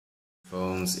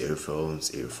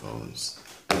Earphones.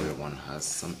 Everyone has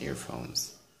some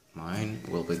earphones. Mine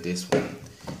will be this one.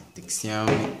 The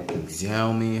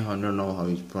Xiaomi, I don't know how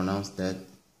you pronounce that.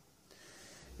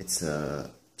 It's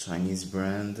a Chinese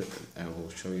brand. I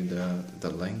will show you the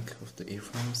link of the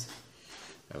earphones.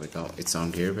 There we go. It's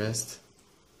on GearBest.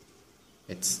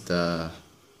 It's the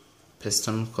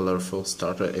Piston colorful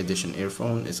starter edition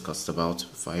earphone. It cost about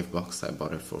 $5. I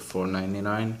bought it for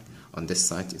 $4.99. On this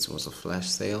site it was a flash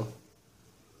sale.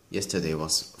 Yesterday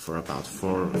was for about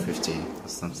 $4.50 or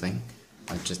something.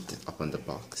 I just opened the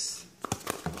box.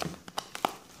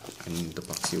 In the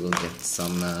box you will get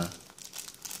some oh,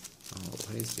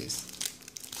 what is this?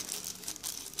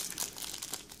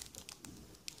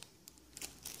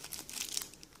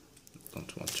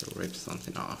 Don't want to rip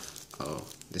something off. Oh,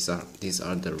 these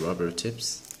are the rubber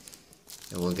tips.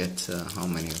 You will get how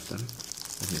many of them?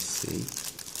 Let me see.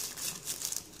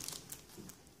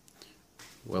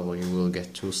 Well, you will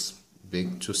get too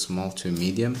big, too small, too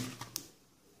medium.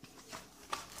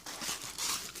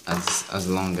 As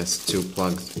long as 2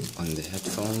 plugs on the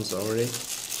headphones already.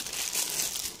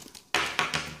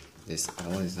 This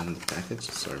all is in the package.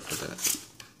 Sorry for that.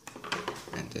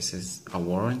 And this is a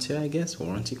warranty, I guess.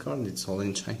 Warranty card. It's all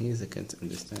in Chinese. I can't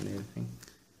understand anything.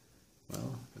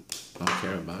 Well, I don't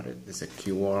care about it. It's a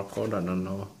QR code. I don't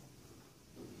know.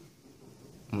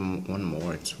 One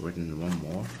more. It's written one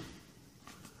more.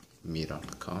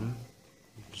 Me.com,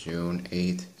 June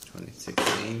 8,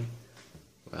 2016.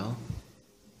 Well,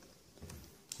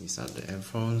 these are the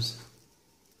earphones.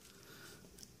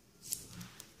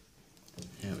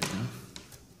 Here we go.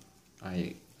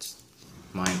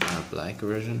 Mine are black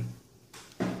version.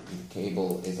 The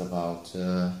cable is about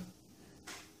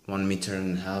 1.5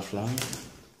 meters long.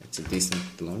 It's a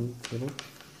decent long cable.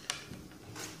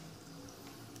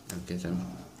 I'll get them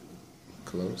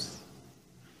close.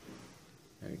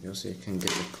 There you go, so you can get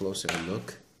a closer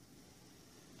look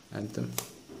at them.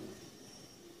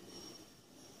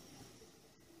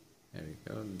 There we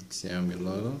go, the Xiaomi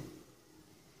logo.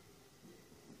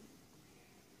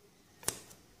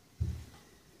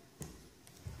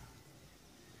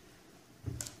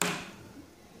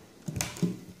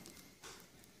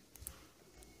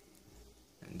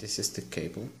 And this is the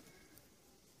cable.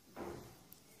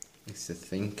 It's a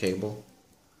thin cable.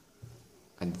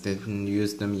 I didn't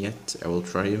use them yet. I will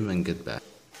try them and get back.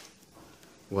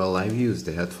 Well, I've used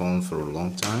the headphone for a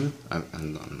long time.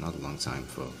 Not a long time,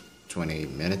 for 20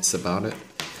 minutes about it.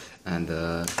 And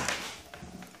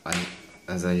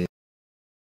as I